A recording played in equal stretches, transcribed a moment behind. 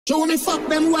Show me fuck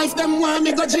them wife, them want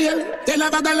me go jail. Tell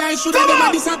a bag of lies, should I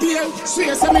never disappear.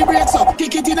 Swear so me breaks up,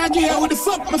 kick it in a gear. Who the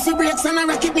fuck me fi breaks and I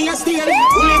rocket me a steal.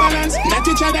 Fully balance, not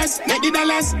each other's, make the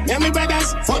dollars. Yeah me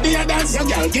brothers, fuck the others. Yo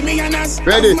girl, give me an ass.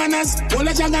 Ready? Manners, pull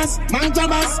the jaggers, man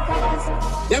grabbers.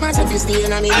 Them a say fi stay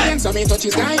in a million, so me touch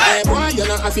his sky. Hey boy, you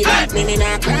know I feel like me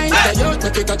not cry. Get a youth,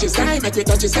 make we touch his sky, make we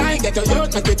touch his sky. Get a youth,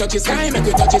 make we touch his sky, make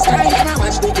we touch his sky. Them a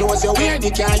watch the clothes you wear,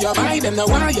 the car you buy. Them the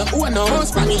why you own no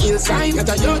house for me hillside. Get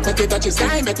a youth, make we touch his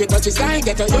sky, make we touch his sky.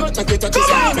 Get a youth, make we touch his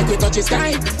sky, make we touch his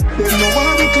sky. Them no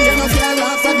want me clear, no care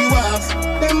off for the wharf.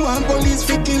 Them want police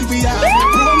fi kill we off.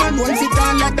 Roman one fi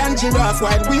taller than giraffe,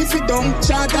 while we fi dumb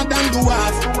shorter than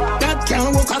dwarf. That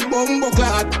can't work at bumbo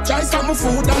clad. Try some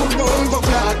food and my bumbo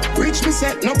clad. Rich me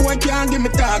set, no boy can't give me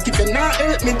talk. If you not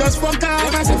help me, just fuck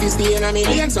off. Never say fi stay in a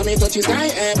million, so me touch his sky.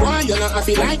 Hey boy, you know I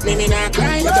feel like me not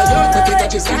cry. Get a youth, make we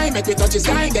touch his sky, make we touch his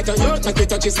sky. Get a youth, make we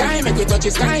touch his sky, make we touch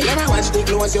his sky. Never watch the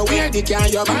clothes you wear, the car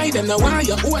you buy. Them the why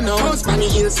you own no house for me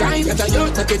hillside. Get a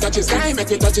youth, make we touch his sky, make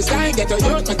we touch his sky. Get a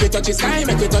youth, make we touch his sky,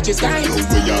 make we touch his sky. Love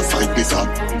where you fight this up.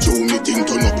 Show me thing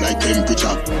turn up like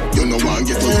temperature. You know one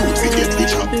get a youth fi get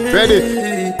richer. Ready?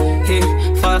 Hey,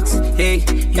 Fox, hey,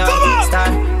 yo, Star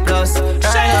Plus,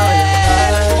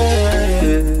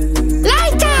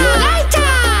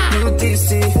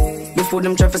 before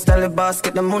them try to style the boss,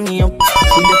 get the money up. We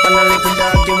dip on a little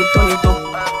dog, yeah, we turn it up.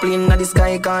 Playing at the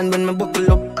sky, can't when me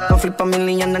buckle up. I flip a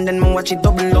million and then me watch it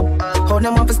double up. How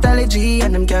them up a style G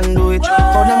and them can do it.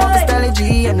 How them up a style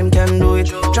G and them can do it.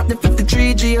 Drop the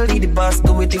 53G, I'll lead the boss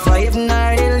do it. If I even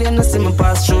are ill, you know see me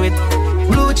pass through it.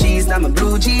 Blue cheese, now my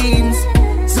blue jeans.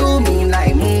 Zoom in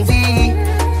like movie.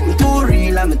 I'm too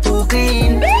real, I'm too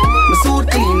clean. My suit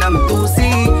clean, I'm too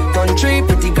see. Country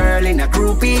pretty girl in a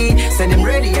groupie. Say them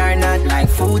ready or not like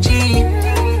Fuji.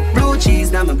 Blue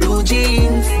cheese, now my blue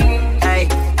jeans. Hey.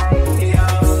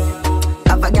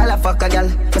 Have a gal, I fuck a gal.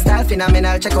 My style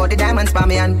phenomenal, check out the diamonds for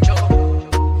me and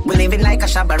we living like a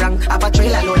shabarang. Have a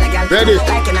trailer load of gal. Ready?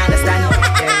 Like you understand.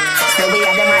 Say we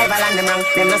are them rival and them wrong.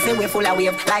 Them no say we full of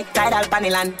wave like tidal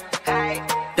paniland.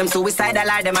 Them suicidal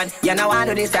are them man. You know I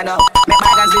do this, you know. Make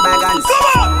bagans with bagans.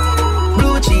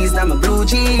 Blue cheese, now my blue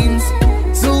jeans.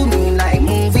 Zoom in like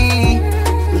movie.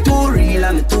 I'm too real,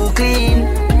 I'm too clean.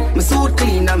 My suit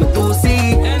clean, I'm too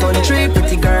see. Country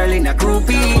pretty girl in a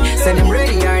groupie. Say them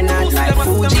ready or not like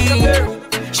Fuji.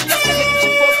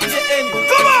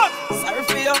 Come on! Sorry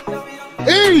for you.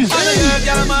 Ease!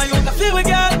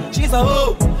 She's a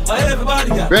hoe. Everybody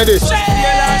got. Ready?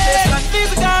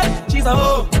 She's a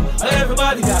hoe.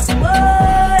 Everybody got.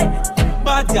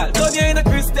 Bad girl, don't you ain't a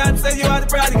Christian, say you are the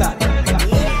prodigal.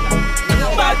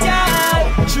 Bad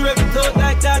girl, she rev it out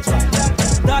like that.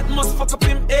 That must fuck up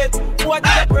him head. What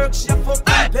did that work? She a fuck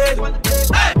up head.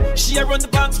 She a run the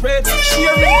bank spread. She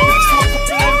a ring bitch, fuck up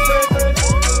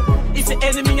the if your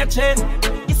enemy a chain,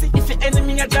 if your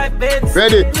enemy a drive beds.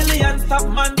 Ready? Millions top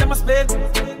man, them a spend.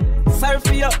 Sorry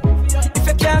for you. If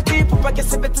you can't keep up, I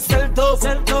guess you better sell dope.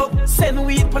 Send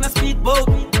weed on a speedboat.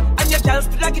 And your girl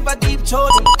still give a deep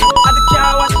choke. And the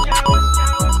car wash.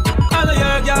 I know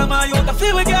your girl, man, you want to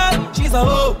feel with girl. She's a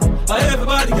hoe,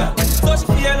 everybody got. So she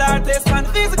feel her taste and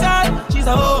physical. She's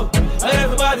a hoe,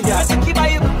 everybody got. She keep by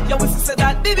you, your whistle said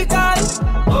that difficult.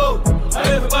 Oh,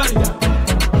 everybody got.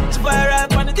 She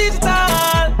viral on the digital.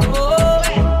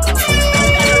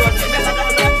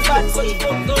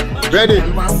 Ready?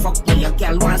 Girl want fuck me, your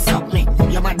girl want suck me.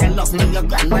 Your mother love me, your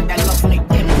grandmother love me.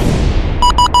 I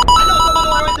know someone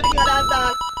who went to the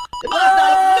dancehall. The master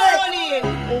is burning.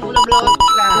 Move the blood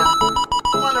clot.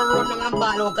 I wanna run down and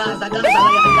ball out Gaza.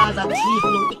 Gaza teeth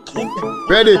no wicked.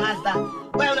 Ready?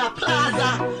 Well, the plaza.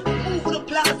 Move the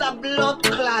plaza, blood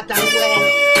clot and well.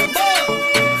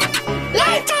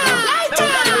 Lighter!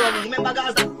 Remember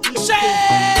Gaza?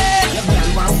 Your girl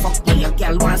want fuck me, your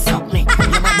girl want suck me.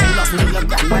 Your mother love me, your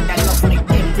grandmother love me.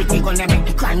 Them pretty gonna make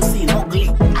the crime scene ugly.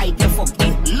 I dey fuck me,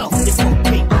 love the fuck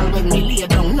me. And when me lay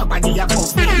down, nobody a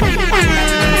fuck me.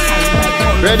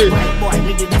 Ready? White boy,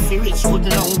 me did a fi rich, good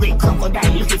and hungry.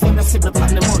 Crocodile, looking for the sip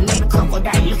upon the money.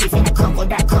 Crocodile, looking for the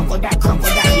crocodile.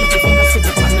 Looking for the sip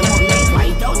upon the money.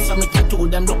 White out, so me tattoo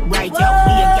them look bright out.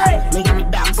 Me a gal, me give me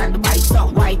dogs and the bikes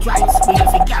out. White rice, me a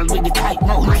fi gal with the tight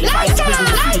mouth. My vice bring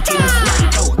the features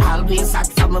right out. Always hot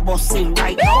from a bus in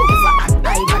right now. If I had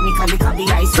ironically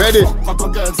the ice. Ready? Couple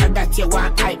girls and that you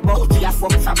want hype bout. You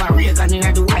fuck from a Reagan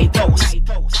in the White House.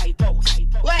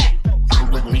 Where? And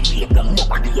when me keep them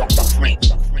nobody up the frame.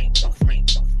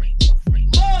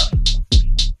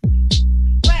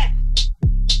 Where?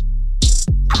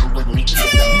 And when me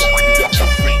keep them nobody up the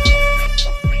frame.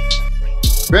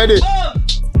 Ready?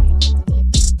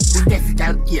 The deaf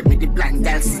girl hear me, the blind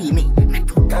girl see me. Me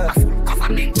do a full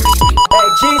government.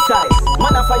 size.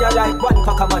 Man a fire like one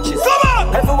pack of matches.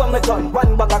 Everyone me done,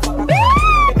 one bag of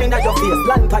in your face,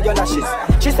 land by your lashes.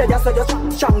 She said, yes, so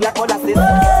you're strong like molasses.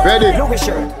 Ready? Louis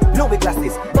shirt, Louis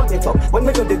glasses. Burn it up, when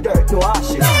we do the dirt, no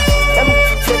ashes. Them,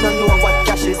 they don't know what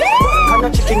cash is. Can a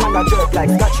chicken man a jerk like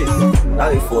scratches.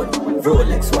 iPhone,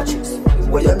 Rolex watches.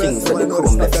 Where your things when the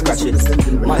chrome left scratches.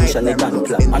 Mansion a gun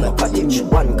plan and a cottage.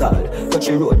 One card, touch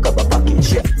your road, grab a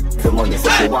package. Yeah. The money for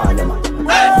the one, man.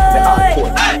 The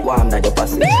hardcore, warm like your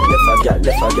passage. Left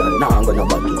a girl, now I'm gonna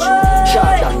baggage.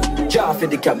 Short and jar for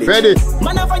the cabbage. Ready?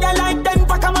 Man a fire like 10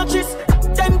 pack of matches.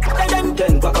 10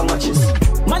 pack of matches.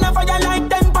 Man a fire like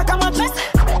 10 pack of matches.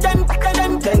 10 pack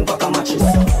of matches.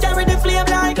 Carry the flame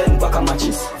like 10 pack of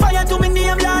matches. Fire to me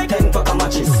name like 10 pack of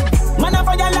matches. Man a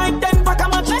fire like 10 pack of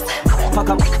matches.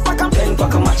 10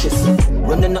 pack of matches.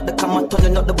 Running up the camera,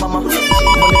 turning up the bomber. Money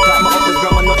climb up the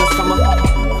drama, not the summer.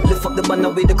 Lift up the banner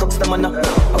with the crux, the manna. I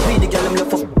read the girl, I'm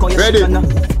left up, call you Shigana.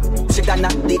 Shigana,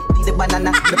 the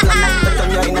banana, the planner. The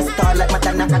turn you in a star like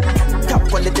Madonna. Top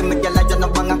quality, me girl, I don't know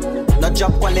banger. No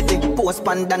job quality, post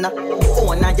bandana.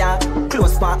 Own a ya,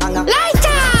 close for hanger.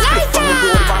 Lighter! From the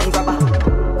road, van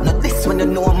grabber. Not this when you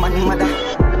know man mother.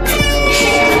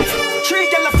 Three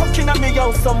girl are fucking at me,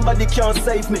 yo, somebody can't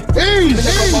save me. Me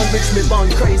never born rich, me born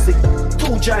crazy.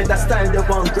 Two giant that style, they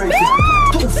born crazy.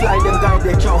 Two fly, them guy,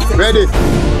 they can't face. Ready?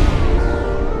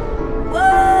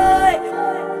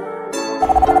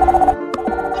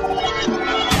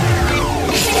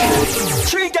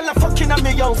 Three girl are fucking at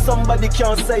me, yo, somebody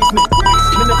can't save me.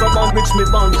 Me never born rich, me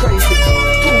born crazy.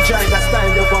 Two giant that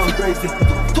style, they born crazy.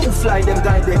 Two fly, them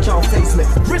guy, they can't face me.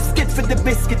 Risk it for the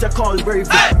biscuit, I call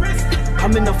bravery.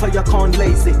 I'm in a fire, can't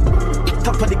lazy.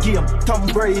 Top of the game, Tom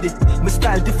Brady. My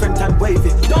style different and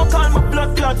wavy. Don't call my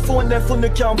blood clot phone, that phone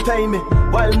you can't pay me.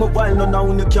 While my while no now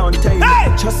you can't tame me.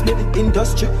 Trust me, the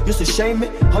industry used to shame me.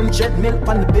 100 mil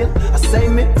on the bill, I say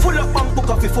me. Full up and book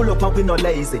off, full up and we no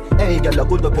lazy. Hey girl,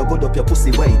 good up your pussy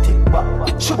waiting.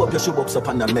 Show up your ups up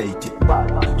and I made it.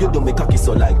 You do me cocky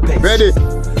so like paste. Ready?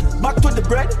 Back to the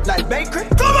bread like bakery.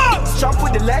 Come on! Strap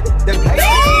with the lead, them hate me.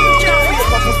 Can't wait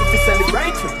for pussy to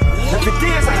celebrate me. Every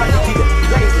day is a happy day,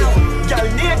 lately. Girl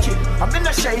naked, I'm in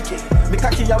a shaky. Me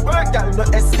cocky a work, girl, no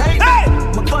escape.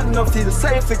 My gun no feel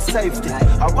safe, it's safety.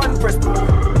 I want press.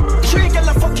 Three girl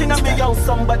are fucking at me, yo,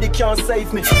 somebody can't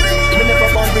save me. Me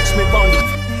never born rich, me born.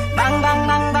 Bang, bang,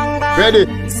 bang, bang, bang. Ready?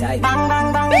 Bang,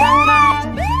 bang, bang, bang,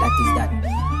 bang. That is that.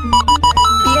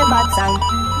 Be a bad song.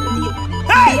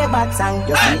 Be a bad song.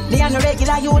 Me and a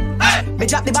regular youth. Me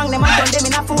drop the bang, them and turn them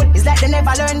in a fool. It's like they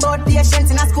never learn about patience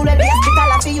in a school. At the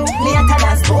hospital for you. Me a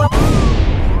talent sport.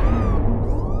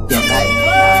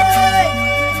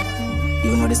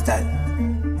 You know the style.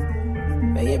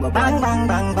 Bang bang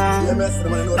bang bang. Bang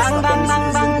bang bang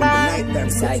bang bang.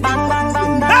 Bang bang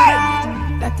bang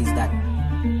bang. That is that.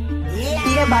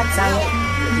 Be a bad song.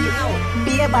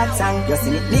 Be a bad song. You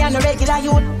see me and a regular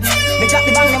youth. Me drop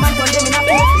the bang, them and turn them in a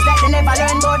pool. It's like they never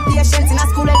learn about patience in a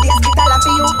school. At the hospital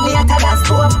for you. Me a talent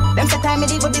sport. Them say time me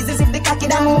deal with business if the cocky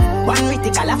da move. One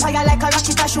Rytikal a fire like a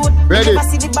rocket a shoot. Ready? Never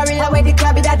see the barrel where the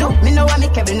crab da do. Me know what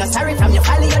me Kevin no sorry from your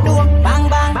follow your do. Bang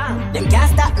bang. Them can't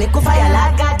stop me go fire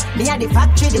like God. Me a the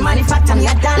factory, the manufacturer, me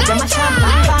a dance. Them a champ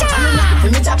bang bang. I'm not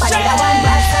for me drop a nigga one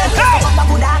blast. Papa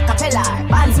Buddha Capella,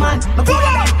 Bandsman. Me pull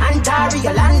it down. Ontario,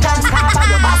 London, Scarborough,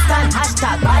 your Boston.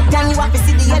 Hashtag bad gang, you have to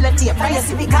see the yellow tape. Try to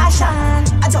see the caution.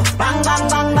 I just bang bang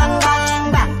bang bang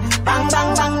bang bang. Bang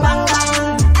bang bang bang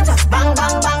bang. I just bang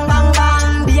bang bang bang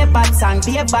bang. Be a bad song,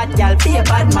 be a bad girl, be a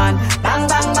bad man. Bang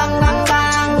bang bang bang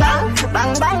bang bang.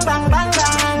 Bang bang bang bang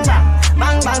bang bang.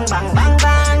 Bang bang bang bang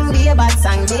bang. Be a bad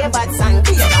song, be a bad song,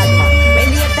 be a bad man.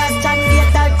 When haters chat,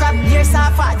 fatal crap, here's a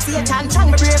fat. See a chan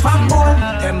chan, me brave and bold.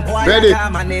 Them boy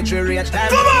can't manage your rage time.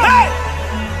 Come on!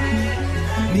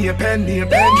 Me a pen,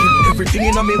 everything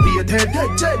in a me be a dead.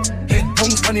 Head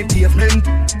bounce on the pavement.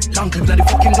 Long clips of the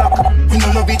fucking block. We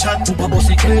no love each other, Papa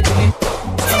bossy can't do it.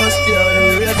 Just there, the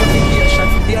real communication.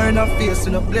 There in her face,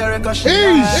 in a play record.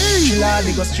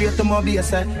 Chillani go straight to my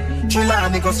base.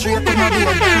 Chillani go straight to my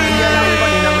base. Yeah, we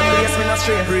running on my place, me not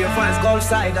straight. Real fans go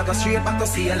outside, I go straight back to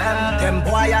CLM. Them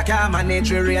boy I can't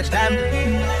manage your rage them.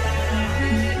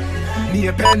 Me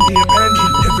a pen,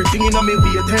 everything in a me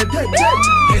be a dead.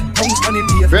 Head bounce on the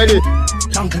pavement. Ready?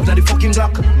 Long clips of the fucking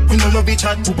block. We no love each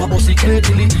other, Papa bossy can't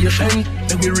delegation.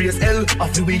 Then we raise hell,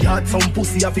 after we had some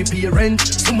pussy after pay rent.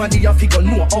 Somebody have to go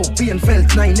know how pain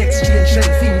felt. 9 exchange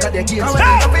shell, finger their games.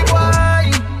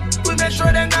 We make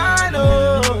sure they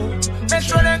know. Make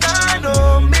sure they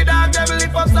know. Me dog them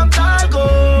lift up some tall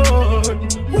gold.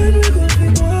 When we go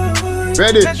to boy.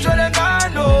 Ready? Make sure they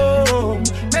know.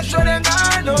 Make sure they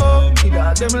know. Me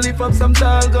dog them lift up some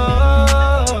tall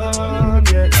gold.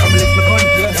 Yeah.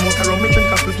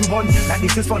 fun. Like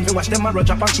this is fun, we watch them a rush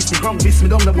up and kiss the ground. Miss me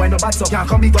down, the boy no bad so can't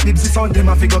come big up Vybz son. Them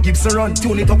a figure Gibson run,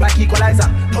 tune it up like equalizer.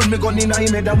 Turn me gun in a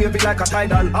him head and wave it like a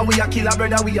tidal. And we a killer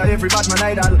brother, we a every bad man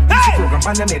idol. Easy program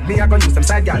on them head, me a go use them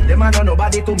side gal. Them a know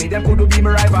nobody to me, them could be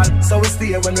my rival. So we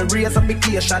stay when we raise up the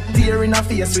key shot, tear in a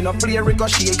face, we no play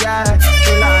ricochet, yeah.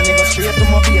 Jahvillani go straight to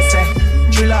my base, eh.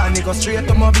 Jahvillani go straight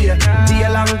to my beer.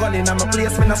 Deal and gun in my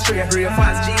place when I straight. Real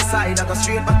fans G-side, I go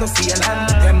straight back to CLM.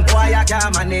 Them boy I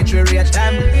can't manage, we reach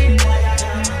them.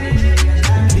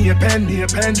 Near pen,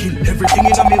 kill everything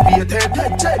in a me beat head.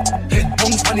 Head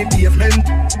bounce on the pavement.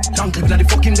 Junk clip the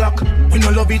fucking Glock. We no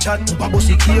love each other, Papa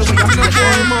Bossy here, we have no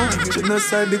shame.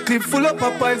 Genocide, the clip full of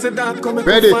Popeyes, the dark come and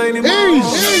find him.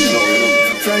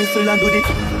 Rifle and do the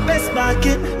best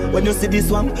market. When you see this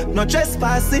one, no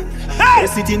trespassing. You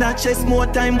sit in a chest more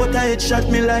time, but I headshot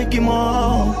me like him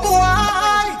all.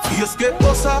 Why? Case get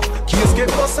bossa.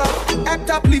 Act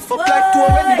up, lift up like two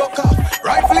when buck off.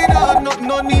 Rifle in hand,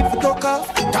 no need for duck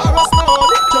off. Taras no,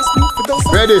 just need for dust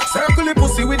off. Ready. Circle the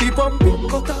pussy with the pump,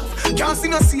 cut off. Can't see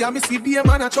no see, I see be a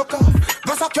man a chuck off.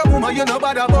 Go suck your woman, you know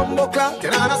about a bumbo clock.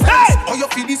 Can I understand? Oh, you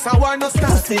feel this, I want no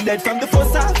start. Still dead from the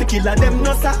first half, the killer them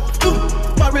no stop.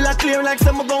 Barrel a clear like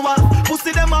some go off.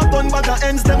 Pussy them a gun, bag a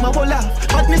ends, them a whole off.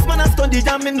 Badness man a study,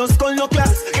 jam in no skull, no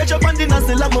class. Get your band in a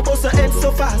cell, I'm a bust your head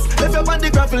so fast. Left your band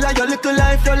the gravel like your little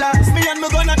life, your last. Me and me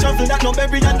gonna travel, that no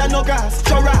berry and that no grass.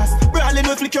 Your ass, brawling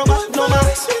with flick your back, no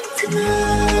mask.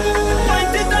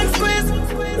 Point it and squeeze.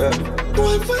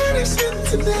 Boy, vanishing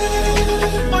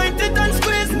tonight. Point it and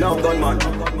squeeze. No, gun man.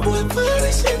 Boy,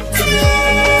 vanishing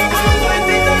tonight. Point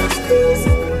it and squeeze.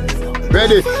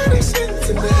 Ready. Vanishing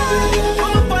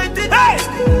tonight. Point it and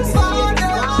squeeze.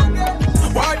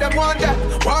 Why them want that?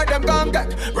 Why them gon'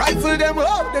 get? Rifle them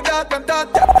up, the dog them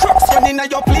talk that. Croxx running at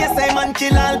your place, I man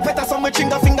kill all. Better some with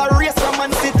finger race, some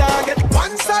man sit target.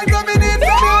 One side coming in,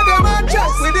 from here them on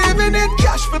checks. We even need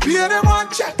cash, for pay them on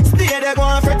check. Stay there go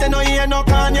and fret, no hear no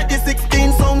can yet. The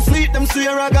 16 sound sweet, them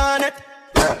swear I got it.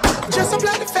 Just up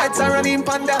like the feds are running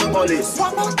panda. Police.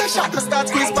 One more the shot, the start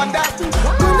squeeze panda.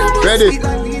 Ready.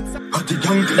 Got the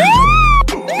young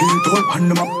being told on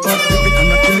the map, every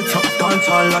time I kill it, chop dance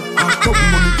all at half. Chop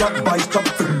money, got buy, stop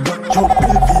for the black. Chop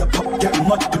bill via pop, get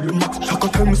mad to the max. Shaka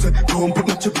tell me say, don't put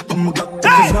no chip on my Glock. If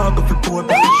you not go for poor,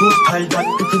 but you show style that.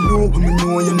 If you know who me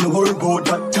know, you know worry about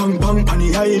that. Jang bang, pan the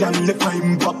island, left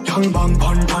time back. Jang bang,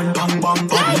 pan, bang, bang. Man,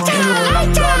 roll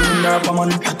and down, in there, man,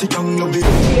 got the young love it.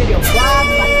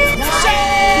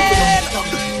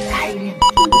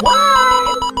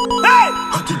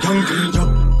 Got the young green job.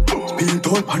 Being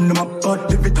told on the map, but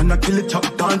live it and I kill it, chop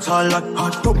dance all at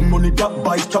hard. Top money, that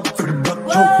buy, stop for the black.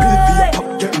 Chop bill via pop,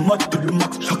 get mad to the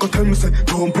max. Shaka tell me say,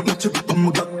 don't put no chip on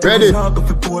my Glock. Ready. Now go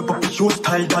for poor, but show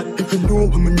style that. If you know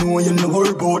who me know, you know worry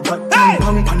about that. Bang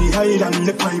bang, pan the island,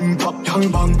 left time back.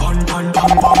 Bang bang, pan pan,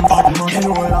 bang bang, bad man. You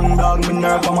know long dog, me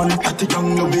nerve man. Got the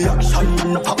young love the action,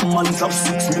 man. The pop man, sub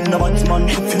 6, me no batsman.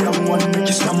 If you know one, make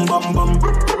you slam bam bam.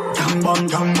 Jang bang,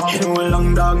 you know long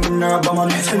dog, me nerve man.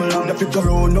 Send long the figure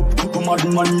on up, couple mad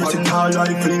man. You see tall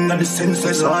rifling and the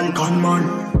senses on gun man.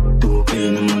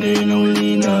 Play no money, no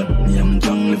lean up. Me am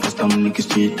young, if I stand, make you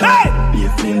straight up. Be a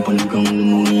flame, pon the ground, the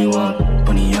moon you walk.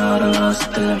 Pon the yard,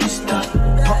 hasta la vista.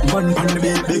 Top man, pon the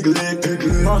big leg.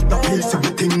 Masterpiece,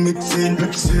 everything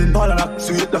mixing. All of that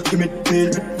sweet, that give me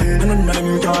pain. And none of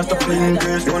them can't stop playing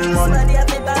grace. One man,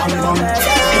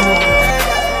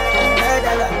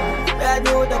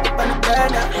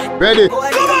 Ready.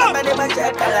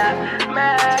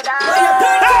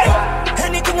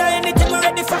 Anything or anything we're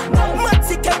ready for.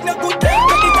 Masicka no good time.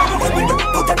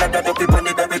 Put another people on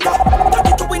the belly top. Got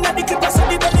it to win at the clip of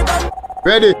the belly band.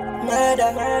 Ready.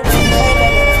 Murder.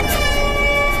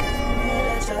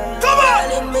 Come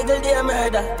on! Miggle they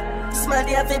murder.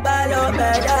 Smarty have a ball out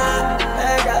murder.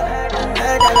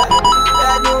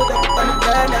 Brand new up on the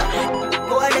burner.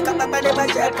 Go and look up on the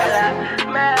Masicka.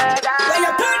 Murder. Where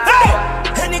you put?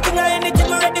 Anything or anything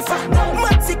we're ready for.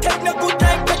 Masicka no good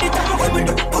time.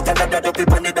 Put another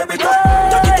people on the belly top.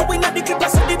 Got it to win at the clip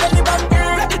of the belly band.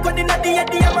 Rock it gun in at the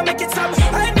head, I'ma make it stop.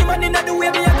 Any man in the way,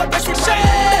 me I got press it.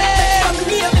 I'm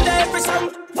here in every song.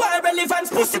 Why relevance?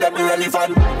 Pussy them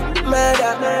irrelevant.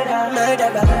 Murder.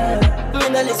 Me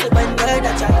no listen when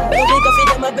murder chat. No big of it,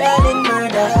 them a brawling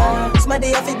murder.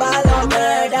 Smarty off the ball out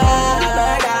murder.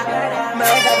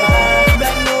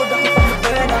 Brand new dog from the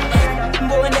burner.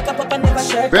 Go and make up and never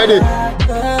shirt. Ready.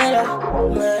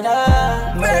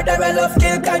 Murder, I love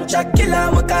kill, contract killer.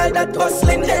 We call that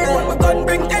hustling. Anyone we gun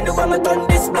bring, anyone we turn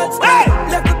this blood spot.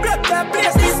 Like a blood clot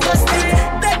place disgusting.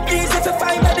 That easy to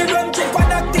find at the rum drink.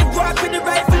 One active walk with the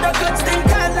rifle, the gun sting.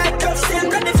 Can't like tough still.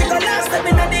 Ready for the last time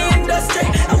in the industry.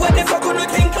 And what the fuck would you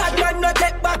think? Bad man no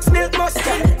take back me.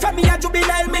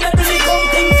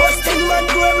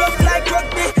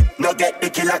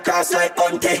 blast like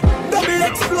Bunty. Double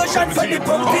explosion for the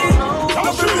pumpy.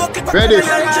 Double rocket. Ready?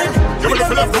 You wanna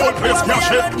fill up the whole place,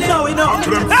 Jahshii? No, we know.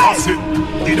 After them pass it.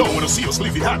 They don't wanna see us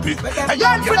live it happy. Hey,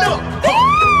 yeah, you know.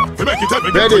 You make it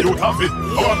every day till you have it.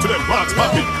 Go up to them parts,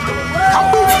 pop it.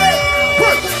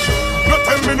 Well, no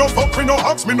tell me no fuck me, no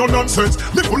ask me no nonsense.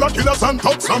 Me full of killers and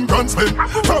thugs and gunsmen.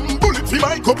 From bullet fi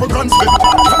my couple gunsmen.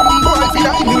 From boy fi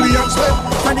 9 million spend.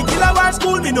 When the killer war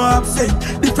school, me no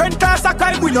absent. Different class of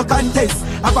crime, we no contest.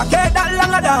 Have a care that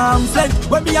long of the arms length.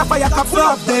 When me a fire cap for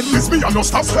up them. This me a no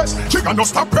stop stress. Chicken no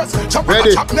stop press. Chop on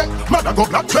a chop neck. Mother go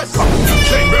black dress.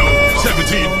 Skeng Bell,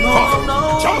 17.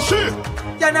 Jahshii.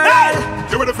 General.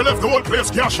 You ready for left the whole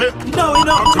place, Jahshii? No, we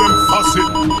know. After them fuss it.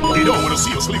 They don't wanna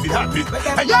see us live it happy.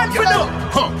 Hey, yeah, you know.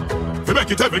 You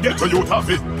make it every get to you have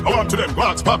it. I want to them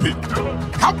blacks pop it.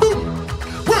 Kaboom!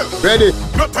 Well, ready?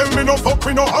 No tell me no fuck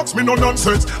me, no ask me no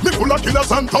nonsense. Me full of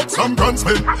killers and thugs and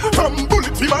gunsmen. From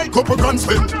bullet fi my couple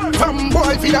gunsmen. From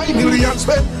boy fi 9 million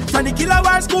spend. When the killer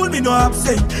war school, me no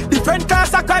absent. Different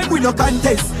class of crime, we no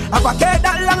contest. Have a care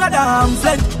that long of the arms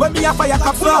length. When me a fire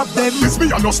cap for up them. This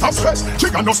me a no stop stress.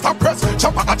 Chicken no stop press.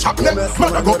 Chop a chop neck.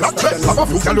 Mother go black dress. Have a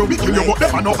few tell you we kill you, but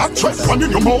them a no actress. One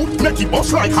in your mouth, make it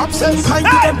bust like abscess. Time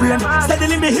to them brain.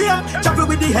 Steadily me here. Travel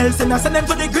with the hell, send us and them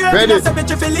to the grave. Ready?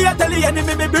 Cemetery affiliate, tell the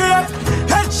enemy me brave.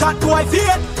 Headshot to I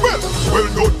fear. Well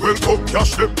done, well come,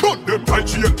 cash them, burn them, tight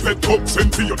chain, pet come,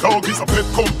 send for your dog, is a pet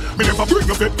come. Me never bring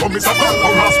a pet come, it's a bad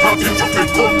or last part in your pet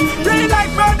come. Real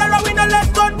like murderer, we no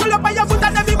let gun. Pull up on your foot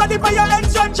and everybody by your head,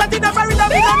 son. Shot in the barrel,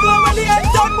 we don't know when the head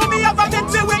done. But me have a bit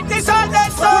to witness all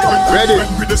that stuff. Ready?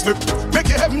 When we the slip, make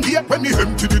it heaven gate when me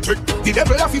empty the check. The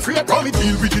devil have free, call me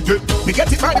deal with the dead. Me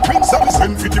get it by the prince, so me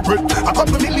send for the bread. A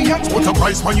couple millions, what a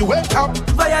price when you wake up.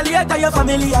 Violator, your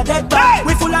family are dead back.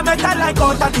 We full of metal like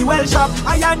out at the well shop.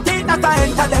 I ain't think that I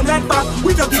enter them red back.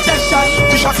 We don't get chest shot.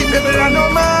 We shot in devil and no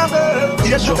marble.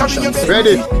 Yes, you touch your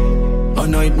ready? A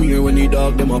nightmare when the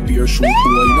dog them appear. Shoot boy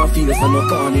in a face and no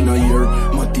can in a year.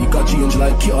 Masicka change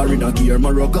like car in a gear.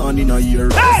 Moroccan in a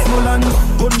year. Small and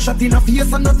gunshot in a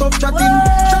face and no tough chatting.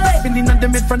 Shot a spinning and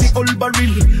them head from the old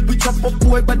barrel. We chop up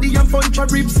boy body and punch a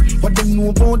ribs. What them know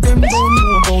about them, don't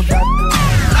know about that.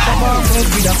 Papa said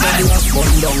with a fabulous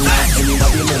gun down.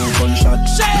 Anybody know gunshot.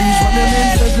 Please from them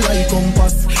head like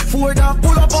compass. For that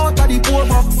pull up out of the poor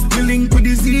box. Me link with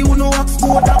the Z who no axe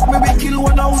go that. Me we kill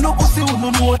one now no pussy who no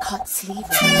know. Cut sleeve.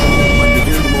 Man the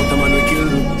kill the man we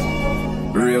kill.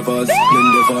 Ravers,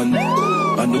 Lendevan.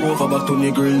 And over back to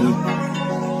the grill.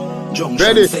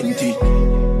 Junction Senti.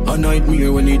 A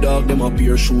nightmare when the dog them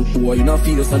appear. Shoot boy in a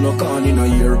face and no can in a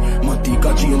year.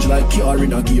 Masicka change like car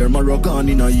in a gear. Moroccan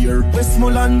in a year.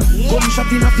 Westmoreland,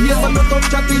 gunshot in a face and no tough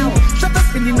chatting. Shot a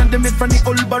spinning and them head from the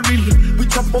old barrel. We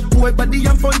chop up boy body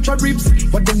and punch a ribs.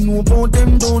 What them know about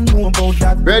them, don't know about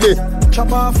that. Ready?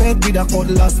 Chop off head with a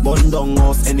cutlass. Bun down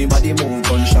house, anybody move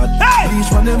gunshot. Reach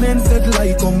from the men set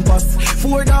like compass.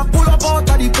 For that pull up out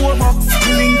of the poor box.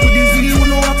 Link to the Z who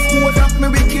no axe go that. Me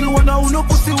we kill one now no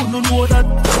pussy who no know that.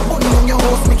 Money on your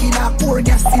house, make it a pour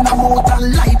gas in a mouth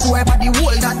and light whoever the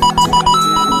hold that.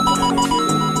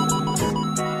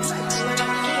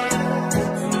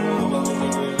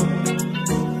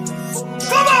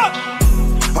 Come on!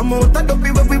 I'm out of the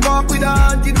people we walk with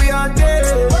until we haunted.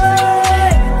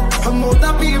 I'm out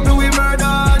of people we murder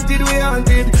until we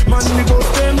haunted. Man, we go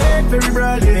stay made very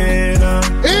brilliant.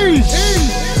 If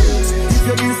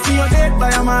you didn't see your dead by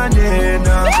a man, then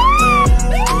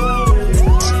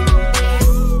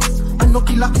no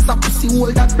killer is a pussy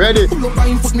hole that. Ready? Pull up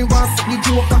and put me once the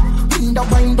joker. Wind a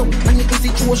wind up and the easy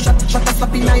throw shot. Shot a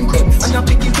slap in my head and a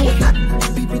big it out that.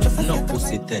 People just no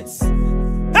pussy test.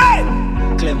 Hey!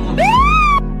 Clement.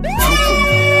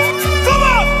 Come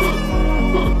on!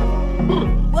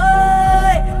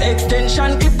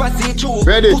 Extension clip a see through.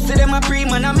 Ready? Pussy them a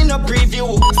pre-man and me no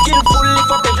preview. Skillful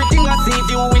lift up everything I see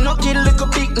view. We no kill little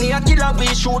picnic, a killer we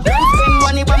shoot. Don't spend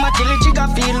money but my kill it, chigga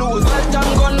feel loose. Bolt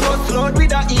and gun bust load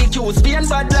with a EQ. Spain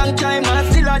bad long time and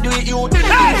still I do it you.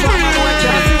 Informer boy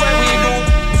can't see what we do.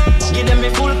 Give them a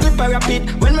full clip I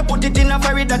rapid. When me put it in a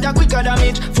fairy that a quicker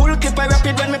damage. Full clip I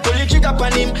rapid when me pull it trigger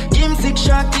on him. Give him 6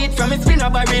 shot teeth from his spinner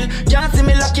barrel. Can't see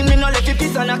me locking, me no left a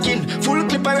piece of knocking. Full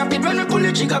clip I rapid when me pull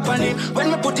it trigger on him.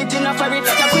 When me put it in a fairy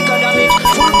that a quicker damage.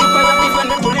 Full clip I rapid when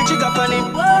me pull it trigger on him.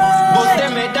 Bust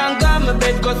them head and go my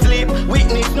bed go sleep.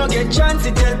 Witness no get chance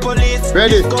to tell police.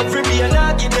 Ready? Discovery be and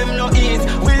I give them no ease.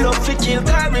 We love to kill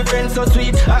car revenge so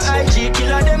sweet. A IG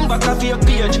killer them back off your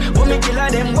page. But me killer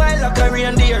them while a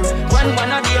career deer. One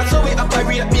a day so we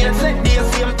operate beer. Set the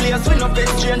same place we no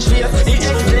best change face. The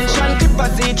extension clip a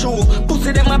see through.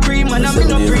 Pussy them a pre-man and me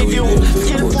no preview.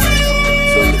 Skillful.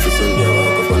 Sunday for Sunday I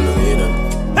walk up on the way then.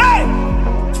 Hey!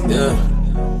 Yeah.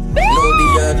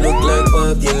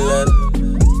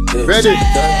 Ready?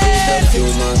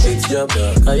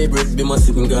 Hybrid be my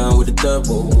sitting gun with the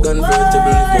turbo. Convertible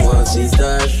if I want to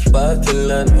start. Parking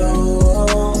lot.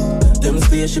 Them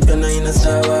spaceship and I in a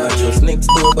Star Wars. Just next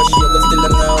door, but she got still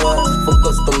an hour. For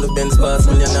custom, the Benz pass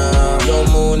millionaire. Your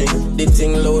money, the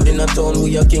thing loud in a town.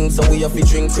 We are king, so we have to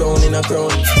drink crown in a crown.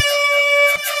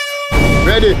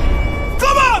 Ready?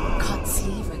 Come on!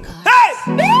 Hey!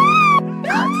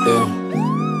 Yeah.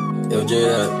 Yo, Jay,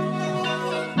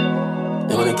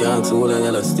 I'm gonna cancel all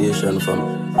the station from.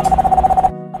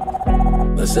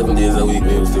 But 7 days a week,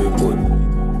 me used to report.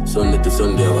 Sunday to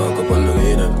Sunday, I walk up on the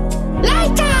way then.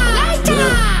 Lighter!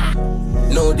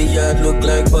 Now the yard look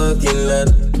like parking lot.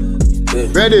 Yeah.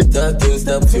 Ready? Talking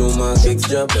stop, few markets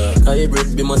drop.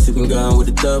 Hybrid be my sitting gun with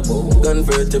the turbo.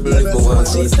 Convertible if I want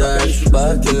to start.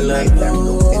 Parking lot.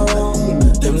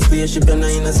 Them spaceship and I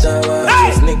in a Star Wars.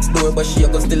 Just next door, but she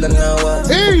got still an hour.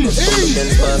 Hey!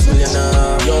 Benz pass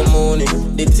millionaire. Your money,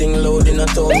 the thing loud in a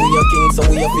town. We are king, so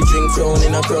we have to drink crown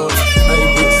in a crown.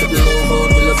 Hybrid sitting over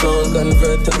with no sound.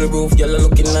 Convertible roof, y'all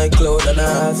looking like cloud and a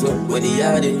ass. Where the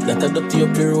yard is, that a dirty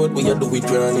up the road, we a do it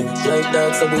running. Like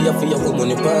that, so we have to have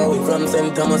money power. From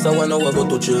St. Thomas, I wanna go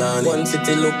to Chilani. One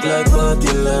city look like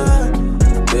parking lot.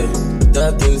 Yeah.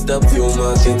 Talking stop, few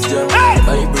markets drop.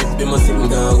 Hybrid be my sitting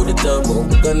down with the turbo.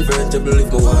 Convertible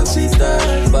if I want to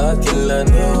start. Parking lot.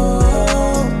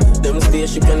 Them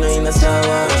spaceship and I in a Star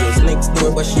Wars. Just next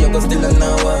door, but she got still an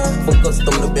hour. For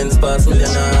custom, the Benz pass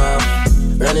millionaire.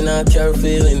 Running out car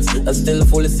feelings. I still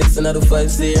fully 6 and out of 5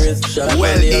 series. Shot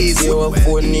well, easy. Up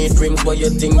 4 need drinks, but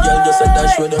you think y'all just a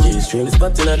dash with them. G-string.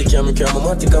 Spotting at the camera,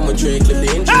 I'm to come and trick. Clip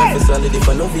the engine off a solid if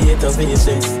I know V8 or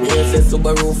V6. Me say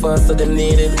Subaru faster than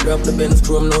needed. Grab the Benz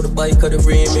Chrome, now the bike or the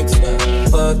remix.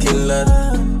 Parking lot.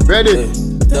 Ready?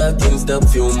 Talking stop,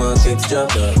 few markets drop.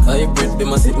 Hybrid be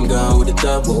my sitting gun with the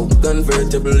turbo.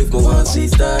 Convertible if I want to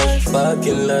start.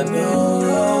 Parking lot.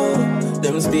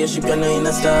 Them spaceship and I in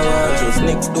a Star Wars. Just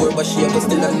next door, but she got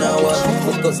still an hour.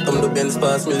 For custom, the Benz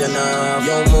pass millionaire.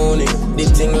 Your money, the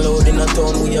thing loud in a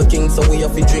town. We are king, so we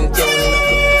have to drink down.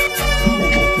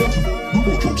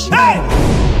 Hey!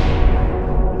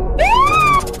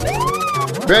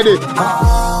 Ready?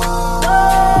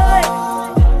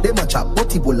 Them a chop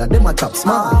Bola, them a chop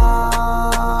smart.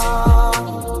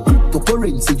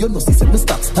 Cryptocurrency, you know, see, me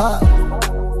stop start.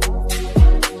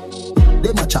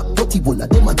 Them a chop Bola,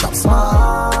 them a chop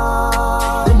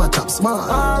smart. Them a chop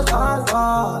smart.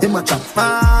 Them a chop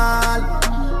smart.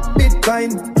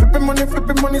 Bitcoin,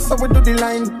 flipping money, so we do the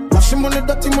line. Washing money,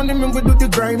 dirty money, me we do the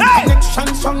grind.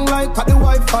 Connection strong like at the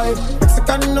Wi-Fi.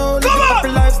 Mexican no, live the happy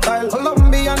lifestyle.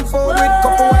 Colombian food with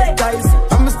couple white guys.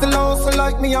 I'm still also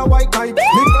like me a white guy. Me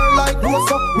girl like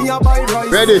Rosa, me a buy rice.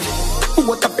 Ready?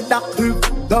 What up with that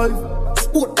life?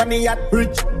 Sport on the yacht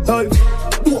bridge, life.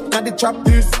 Walk on the trap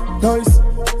this, nice.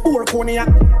 Work on the yacht.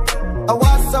 I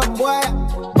want some boy,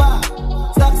 bar.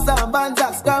 Stop some bands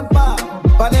at Scamper.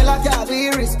 Vanilla cat, we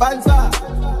responsible.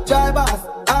 Drivers,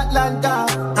 Atlanta.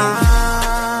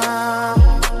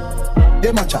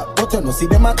 Them a chop, but you know see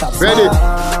them a chop smart. Ready?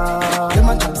 Them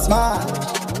a chop smart.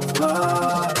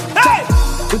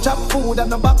 We chop food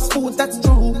and a box food, that's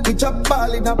true. We chop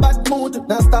ball in a bad mood.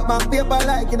 Now stop my paper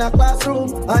like in a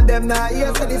classroom. And them now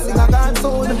here so this thing a gone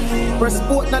soon. Press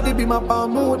sport now they be my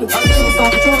palm mood. Stop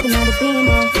talking on the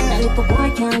beamer. That little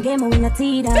boy can't get me when I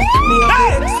teed up. Me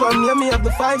have the X1, yeah, me have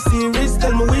the 5 series.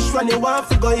 Tell me which one you want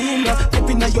to go in.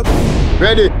 Tipping at your...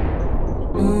 Ready?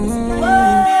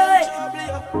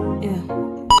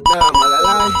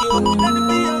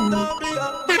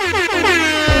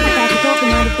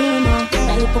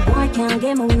 Boy can't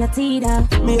get me when I teed up.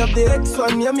 Me have the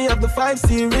X1, yeah, me have the 5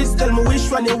 series. Tell me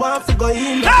which one you want to go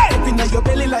in. Tipping at your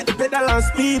belly like the pedal and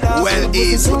speeder. Well,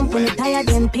 easy. When you tired,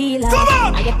 then peel up.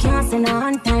 I can't send a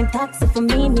on-time taxi for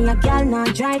me. Me a girl now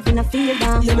driving a field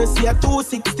down. You know see a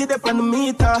 260 up on the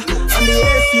meter. And the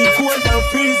AC cold down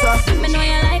freezer. Me know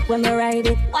you like when me ride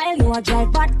it. While you a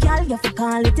drive, but girl, you fi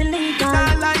call it illegal.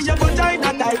 Nah, like you go join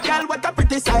a night, girl. What a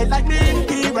pretty side like me in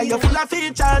P-Ray. You're full of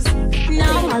features.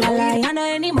 No, I lie, I know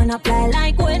any man apply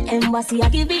like when embassy I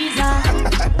give visa.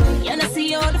 You know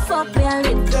see how the fuck we are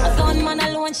live. A gunman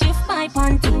alone shift my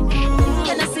panty.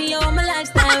 You know see how my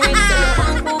lifestyle is. So you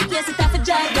can't go case it off a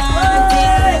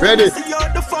gigantic. Ready? See how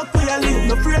the fuck we are live.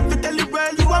 No afraid to tell you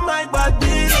girl you are my body.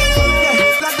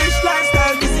 Yeah, like this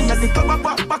lifestyle. This is the cover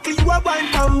back you are wine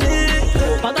from me.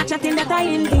 I got chatting that I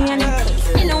in vain.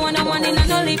 You know when I'm on in a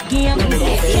no lip game.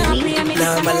 Can't play me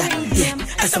this game.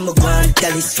 As I'm a grand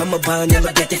Gyalis from a barn,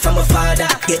 never get it from a father.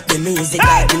 Get the music,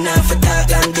 I do not for talk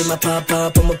long. Be my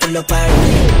papa, I'ma pull up our.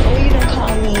 You don't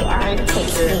call me or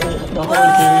text me the whole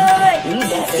thing. Read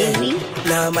that.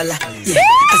 Normal, yeah.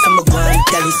 Cause I'm a one,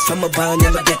 Gyalis from a barn,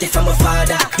 never get it from a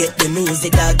father. Get the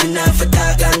music, dog, you know for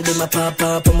dog. Long be my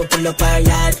papa, I'ma pull up her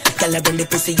yard. Tell her when the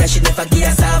pussy, and she never give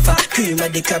us offer. Cream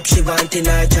of the cup, she want in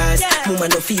her jars. Mama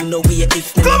no feel no way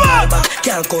if me no barber.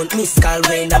 Can't count miss call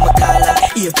rain, I'm a caller.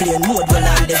 Airplane mode, well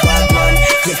I'm the bad man.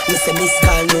 Yeah, me say miss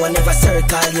call, no I never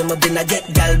circle. You me been a get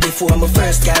gal before I'm a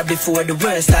first car. Before the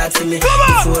world starts to me.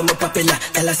 Before I'm a popular,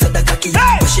 tell her so the cocky.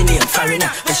 But she name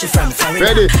foreigner, but she from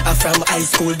foreigner. I'm from high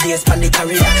school days, pan the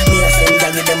career. Me a send gal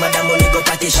with them other money go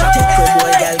party shot. Pro boy,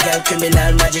 gal,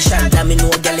 criminal, magician. That me know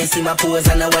Gyalis see my pose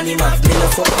and I want him off. Me no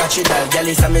fuck patchy dog,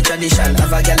 Gyalis a me tradition. Have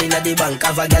a gal inna the bank,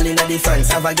 have a gal inna the France,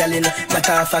 have a gal inna my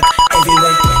car fuck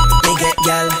everywhere. Me get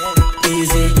gal,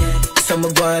 easy. Some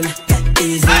go on,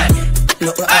 easy.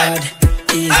 Nothing hard,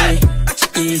 easy,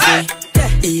 easy,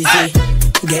 easy.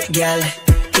 Get gal,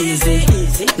 easy.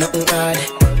 Nothing hard,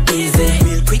 easy.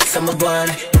 Real quick, some go on,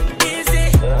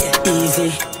 easy, easy.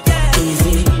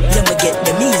 You me get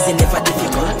them easy, never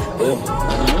difficult.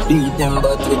 Beat them,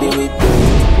 but we do it.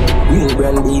 New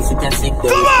brand beef, you can sick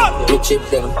them. We chip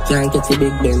them, can't get the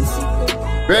big Benz.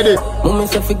 Ready? Mommy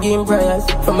say for game prayers.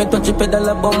 From me touch a pedal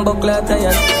a bumbo clock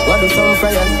tires. What do some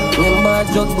fryers? Remember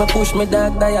drugs, me push me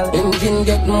dark dial. Engine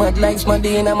get mad like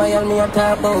Smaddy in a mile. Me a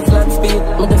talk about flat speed.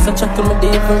 Me just a chuckle me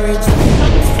day for reach.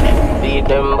 Beat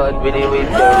them but we do with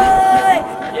them.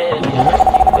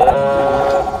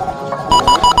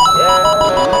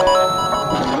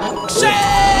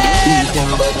 Beat them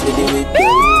but we do with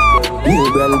them.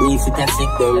 New brand beef, you can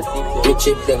sick them. We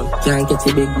chip them, can't get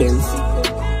the big Benz.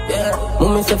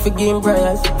 Mommy say for game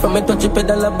prayers. From me touch a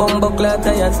pedal a bumbo clock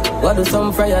tires. What do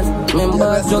some fryers?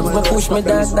 Remember drugs, me push me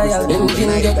dark dial.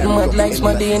 Engine get mad like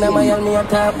Smaddy in a mile. Me a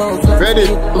talk about flat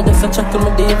speed. Me just a chuckle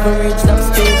me day for reach that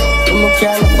speed. Me no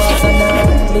can't pass a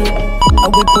dark lead.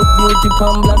 And we put beauty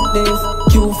on black days.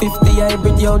 Q50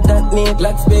 hybrid, yo, that need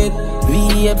black speed.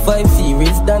 V85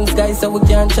 series, dance guys so we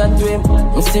can't chat to him.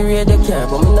 Me see radio car,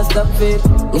 but me not stop it.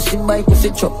 Me see bike, me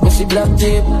see truck, me see black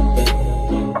jeep.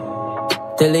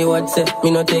 Tell you what say, me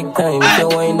no take time. If you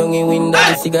wind down in window,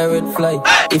 the cigarette fly.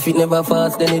 If it never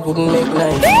fast, then it wouldn't make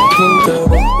nice. Twin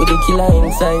turbo, with the killer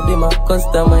inside. Them a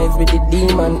customized with the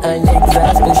demon eye.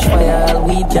 Exhaust push fire, all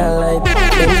we can light.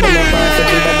 Then when I pass,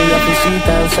 everybody have the street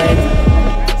outside.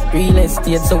 Real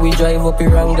estate, so we drive up a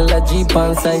Wrangler Jeep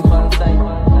on site.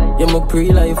 Yeah, my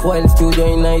pre-life while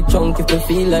studio in night chunk if I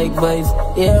feel like Vybz.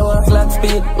 Yeah, I want flat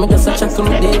speed. Me just a check on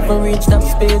me day for reach that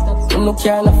speed. Me no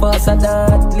care no faster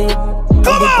than lead.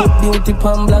 And we put beauty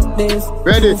on black days.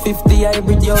 Ready? 250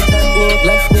 hybrid, yo, that need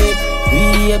black speed.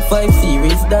 V85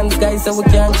 series, dance guys so we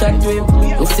can't chat to him.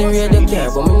 Me see radio car,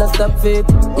 but me not stop it.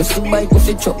 Me see bike, me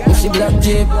see truck, me see black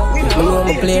jeep. Me know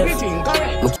my place.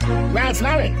 Ralph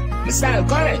Lauren, the style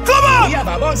correct. Come on! We have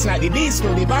a bounce like the beast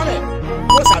with the bonnet.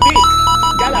 What's a big?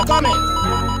 Gala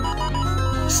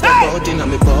comment. Step out in a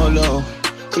me polo.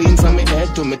 Clean from me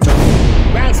head to me toe.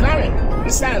 Ralph Lauren, the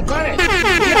style correct. We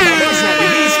have a bounce like the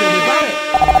beast with the bonnet.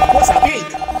 What's a big?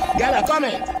 Gala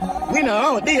comment. We know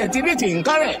how the activity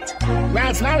correct.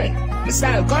 Ralph Lauren, the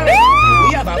style correct.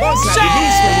 We have a bounce like the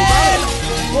beast with the bonnet.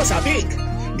 What's a big?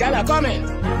 Gala comment.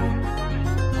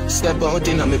 Step out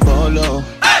in a me polo.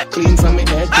 Clean from me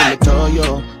head to me toe,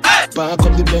 yo. Park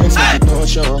up the Benz like it no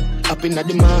show. Up in the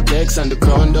Markex and the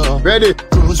crown door. Ready?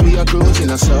 Cruise, we are cruising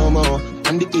a slow-mo.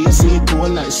 And the AC cool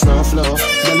like snow flow. Girl,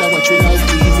 I watch we like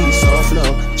TV, so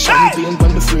flow. Champagne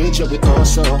on the fridge, yeah, we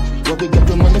also. What we get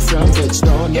them on the front, it's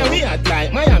done. Yeah, we at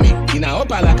like Miami, in a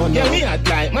Opalaka. Yeah, we at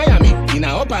like Miami, in a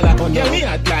Opalaka. Yeah, we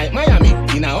at like Miami,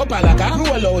 in a Opalaka.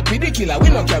 Roll out with the killer, we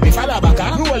no carry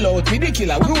falabaka. Roll out with the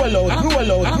killer, roll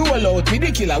out with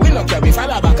the killer, we no carry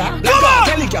falabaka. Black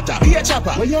helicopter, be a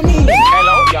chopper. What you mean?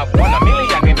 Hello, you have 1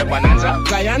 million in the bonanza.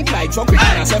 Client like for quick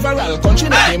and several country.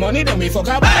 The money them we fuck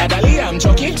up, Adali, I'm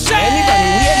chucky. Anybody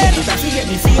weird, you can forget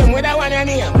the fame with that one and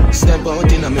here. Step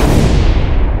out in a me.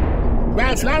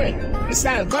 Ralph Lauren, the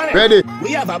style correct. Ready?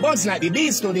 We have a bounce like the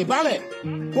beast to the bonnet.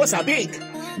 What's a big?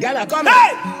 Gala comment.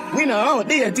 Hey! We know how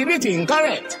the activity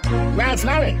correct. Ralph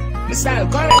Lauren, the style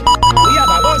correct. We have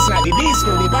a bounce like the beast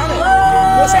to the bonnet.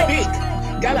 What's a big?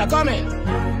 Gala comment.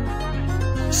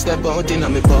 Step out in a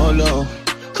me polo.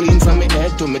 Clean from me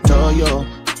head to me toe, yo.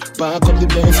 Park up the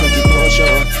Benz like it no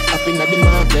show. Up in the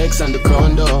Markex and the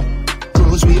crown door.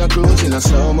 Cruise, we are cruising a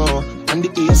slow-mo. And the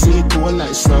AC cool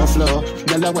like snow flow.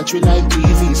 Girl, I watch we like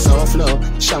TV, so flow.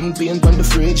 Champagne on the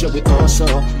fridge, yeah, we also.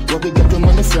 What we get them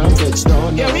on the front, it's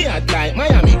done. Yeah, we at like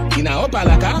Miami, in a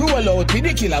Opalaka. Roll out with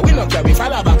the killer, we no carry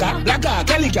falabaka. Black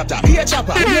helicopter, be a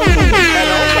chopper. Hello,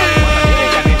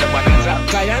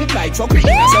 giant like fuck we in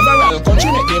a several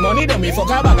country. Make the money then we fuck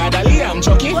a bag of dolly. I'm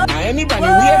chucky. And anybody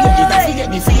wear you get a get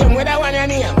the fame with that one and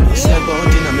name. Step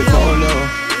out in a me polo,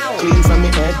 clean from me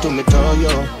head to me toe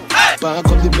yo. Park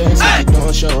up the Benz like it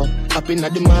don't show. Up in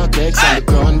at the markets and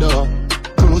the condo.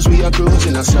 Cruise we are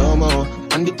cruising a slow-mo.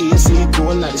 And the AC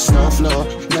cold like the snow flow.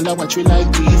 Girl I watch we like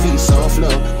TV so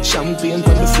flow. Champagne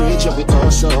from the fridge of it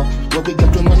also. What we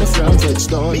get them on the front it's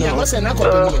don't know.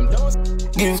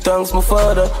 Give thanks my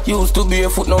father. Used to be a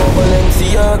foot now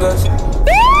Balenciagas.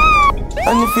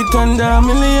 And if it under a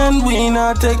million, we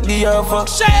not take the offer.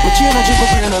 Me chain a chip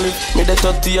up in a lip. Me the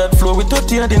 30-yard flow with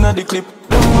 30-yard in the clip.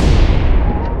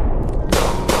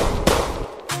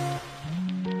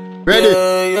 Ready?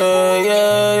 Yeah.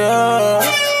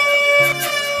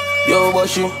 Yo,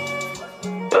 Jahshii.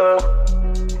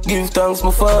 Give thanks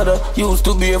my father. Used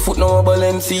to be a foot now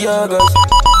Balenciagas.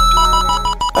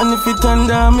 And if it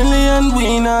under a million,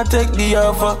 we not take the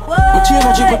offer. Me chain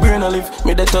a chip up in a lift.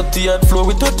 Me the 30-yard flow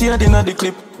with 30-yard in the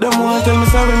clip. Them wanna tell me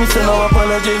sorry, me say no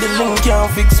apology. The link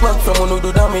can't fix back from one who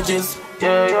do damages.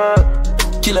 Yeah.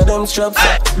 Killer them straps,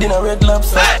 dinner red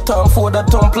lobster. Tom for that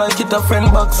thump like it a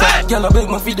friend boxer. Girl I beg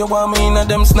my video want me in a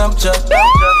them Snapchat.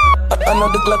 I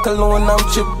know the Glock alone I'm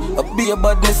chip. I be a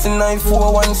badness in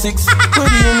 9416.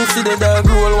 Pretty you me see the dog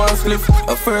roll one spliff.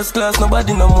 A first class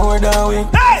nobody no more than we.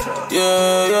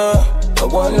 Yeah. I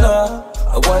want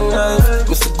life.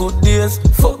 Miss the good days,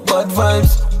 fuck bad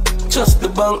vibes. Just the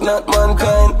bank, not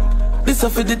mankind. This a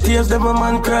for the tears, them a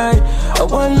man cry. I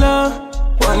want love.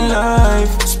 One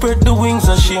life, spread the wings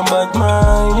of shame bad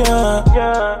mind,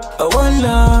 yeah. I want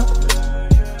love.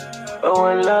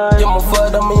 Yeah, my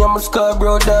father, me and my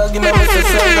Scarborough dog. You know me say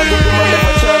son, I do the man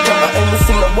never charge. I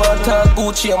anything I want,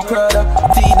 Gucci and Prada.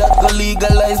 Tea that go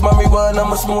legalize marijuana,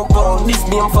 I'ma smoke pound. This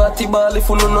me and 40 ball if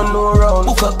you no round.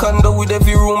 Book a condo with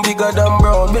every room bigger than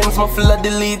brown. Benz my full of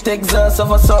delete exhaust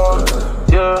of a sound.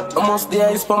 Yeah, I must the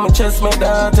ice on my chest, make the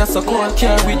heart just a cold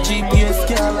car with GPS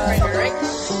car.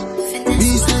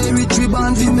 These stay rich, we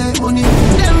bond, we make money.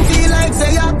 Them feel like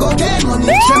say I cocaine money.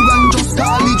 Chevron just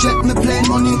call me, check me plane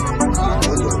money.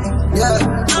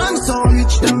 Yeah, I'm so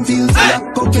rich, them feel say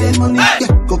I cocaine money.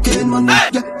 Yeah, cocaine money,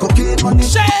 yeah, cocaine money.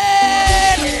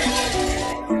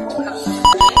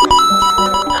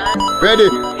 Ready?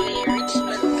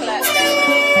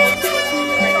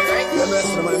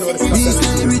 These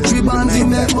stay rich, we bond, we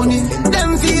make money.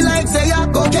 Them feel like say I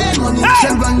cocaine money.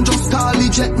 Chevron just call me,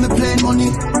 check me plane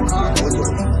money.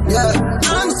 Yeah,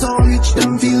 I'm so rich,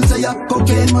 them feel say yeah,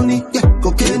 cocaine money, yeah,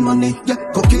 cocaine money, yeah,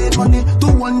 cocaine money.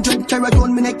 200 carat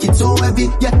on me neck, it's so heavy,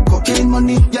 yeah, cocaine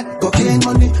money, yeah, cocaine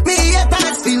money. Me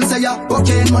haters feel say yeah,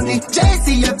 cocaine money.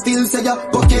 JCF feel say yeah,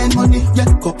 cocaine money, yeah,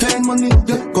 cocaine money,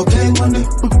 yeah, cocaine money.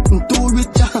 Too rich,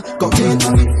 yeah, cocaine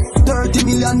money. 30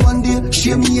 million one day,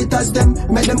 shame me haters them,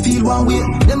 make them feel one way.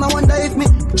 Them I wonder if me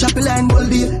chop a line all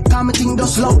day, cause me think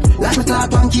just loud, like me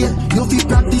clock 1K. You feel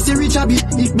practice a rich a bit,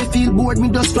 if me feel bored me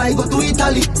just fly go to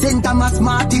Italy. St. Thomas,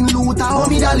 Martin Luther,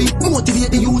 Homidali.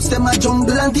 Motivate the youths, them a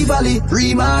jungle and Tivoli.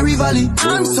 Rima, Rivali.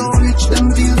 I'm so rich,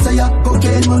 them feel say yeah,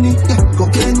 cocaine money, yeah,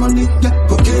 cocaine money, yeah,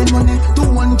 cocaine money.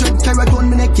 200 carat on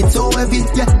me neck, it's so heavy,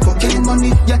 yeah, cocaine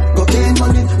money, yeah, cocaine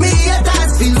money. Me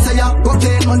haters feel say yeah,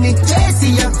 cocaine money.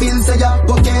 JCF feel say yeah,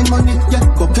 cocaine money, yeah,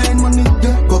 cocaine money,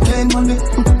 yeah, cocaine money.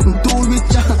 Too rich,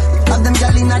 got them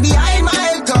gal inna the high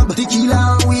mile club. Tequila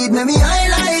and weed, make me high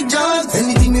like drugs.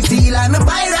 Anything me feel I'm a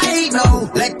buy right now.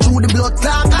 Let through the blood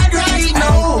clot right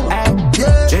now.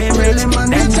 Yeah, Dream rich, them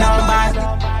down bad.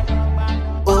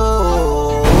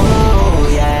 Oh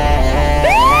yeah.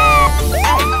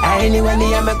 Anyway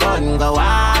me and my gun go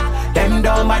out. Them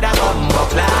down by the bumbo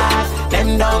class.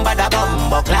 Them down by the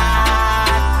bumbo class.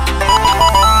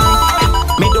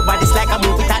 Me do bodies like a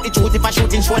movie, thought the truth. If I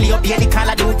shooting, surely up here the Call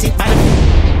of Duty.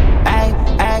 Hey,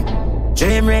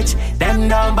 dream rich, them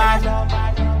down bad.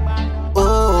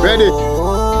 Oh, ready?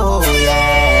 Oh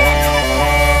yeah.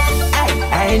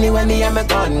 Anyway me and my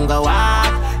gun go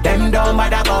out. Them down by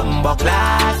the bumbo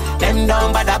class. Them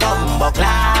down by the bumbo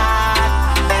class.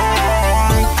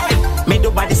 Me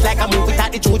do bodies like a movie,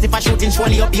 thought the truth. If I shooting,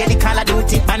 surely up here the Call of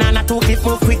Duty. Banana 2 clip,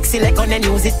 move quick, select on and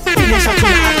use it. Finish up to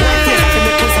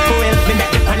the me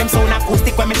make the pan them sound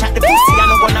acoustic when me shot the pussy. I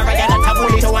no gonna ride that a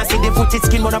bullet. So I see the footage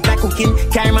skin run up like cooking.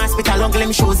 Carry my spit along, let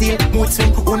me shows here. Mood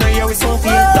swing, who know you we so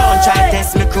feel. Don't try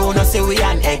test me crew, no say we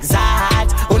an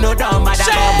exact. Who know down by the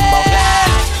bumbo clad.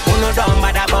 Who know down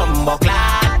by the bumbo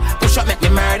clad. Push up make me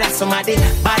murder somebody.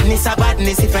 Badness a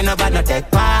badness if you no bad no take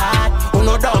part. Who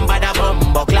know down by the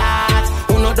bumbo clad.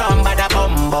 Who know down by the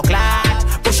bumbo clad.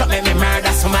 Push up make me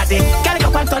murder somebody. Gotta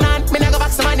go and turn on. Me nah go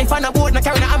back some money for no boat, no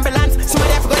carry no ambulance.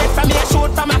 Somebody have to go dead from me, I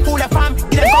shoot from a pool of farm.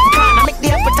 Give them Popcaan, I make the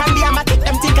effort and the hammer, kick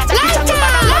them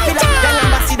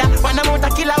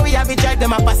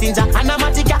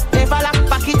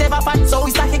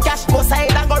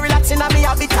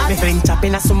Me friend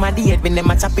chopping a somebody head when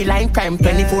them a choppy line crime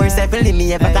 24/7 in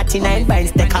me ever got in 9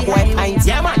 binds. Take a boy pints.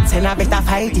 Yeah man, send a better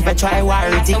fight if I try war.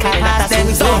 Rytikal that a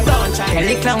suicide. Tell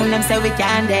the clown them say we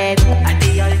can't dead. At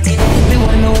the ultimate, me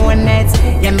want no one Medz.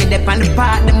 Yeah me dep on the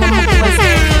part, them want me to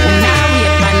escape. Now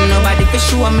wait man, nobody for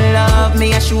show me love.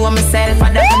 Me I show myself,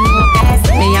 I don't know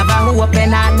best. Me have a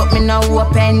open heart, but me no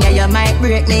open. Yeah you might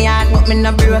break me heart, but me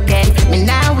no broken. Me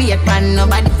now wait man,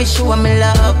 nobody for show me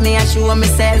love. Me I show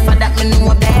myself, I don't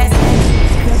know best.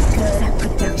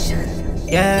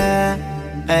 Yeah.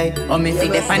 Hey, oh me see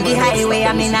them on the highway,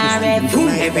 I'm in a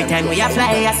rev. Every time we a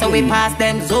fly, I saw we pass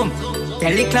them zoom.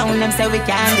 Tell the clown them say we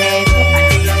can't dead.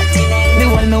 Me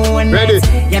want no one Medz.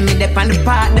 Yeah, me dep on the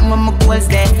part, them when my goals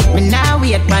there. Me now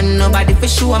wait man, nobody for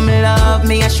show me love.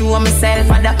 Me I show myself,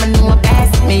 I that me know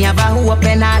best. Me have a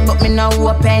open heart, but me no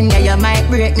open. Yeah, you might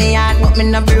break me heart, but me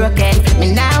no broken.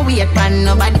 Me now wait man,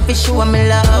 nobody for show me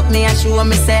love. Me I show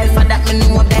myself, I that me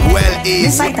know best. Well, easy.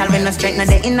 Me fight all when no strength, no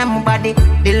day in my body.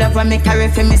 The love when me carry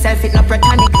for myself, it no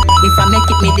platonic. If I make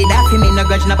it, me did that for me, no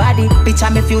grudge nobody.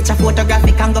 Picture me future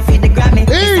photographic and go feed the Grammy.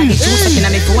 It's like it in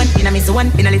my phone, in my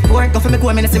zone, in a live poor. Go for me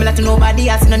go, me no similar to nobody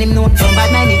else, none him know. Don't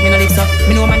bad mind it, me no live so.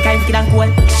 Me know mankind kid and cool.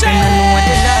 Me no know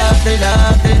the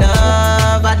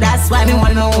love, but that's why me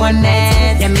want no one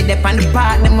Medz. Yeah, me dep on the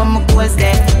part, them when my goals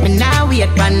there. Me now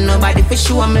wait man, nobody for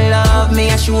show me love.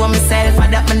 Me I show myself, I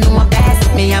that me know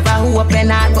best. Me have a open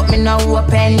heart, but me no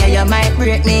open. Yeah, you might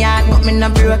break me heart, but me no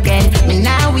broken. Me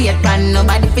now wait man,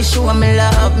 nobody for show me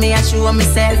love. Me I show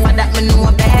myself, I that me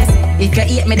know best. If you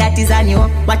hate me, that is on you.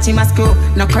 Watch him a screw.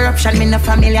 No corruption, me no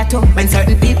familiar too. When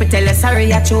certain people tell us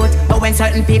sorry, I truth. But when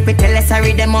certain people tell us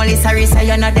sorry, them only sorry, so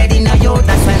you're not dead in a youth.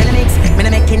 That's why me no mix, me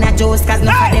no making a jokes. Cause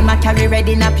none of them a carry red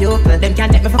in a pupil. Them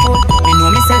can't take me for food. Me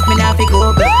know myself, me not fi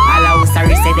Google. All I was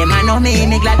sorry, say them I know me.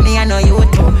 Me glad me I know you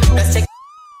too. Let's check.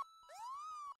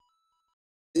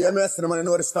 Yeah, me listen, man, I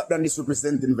know the stop down this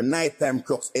representing the nighttime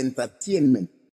Croxx Entertainment.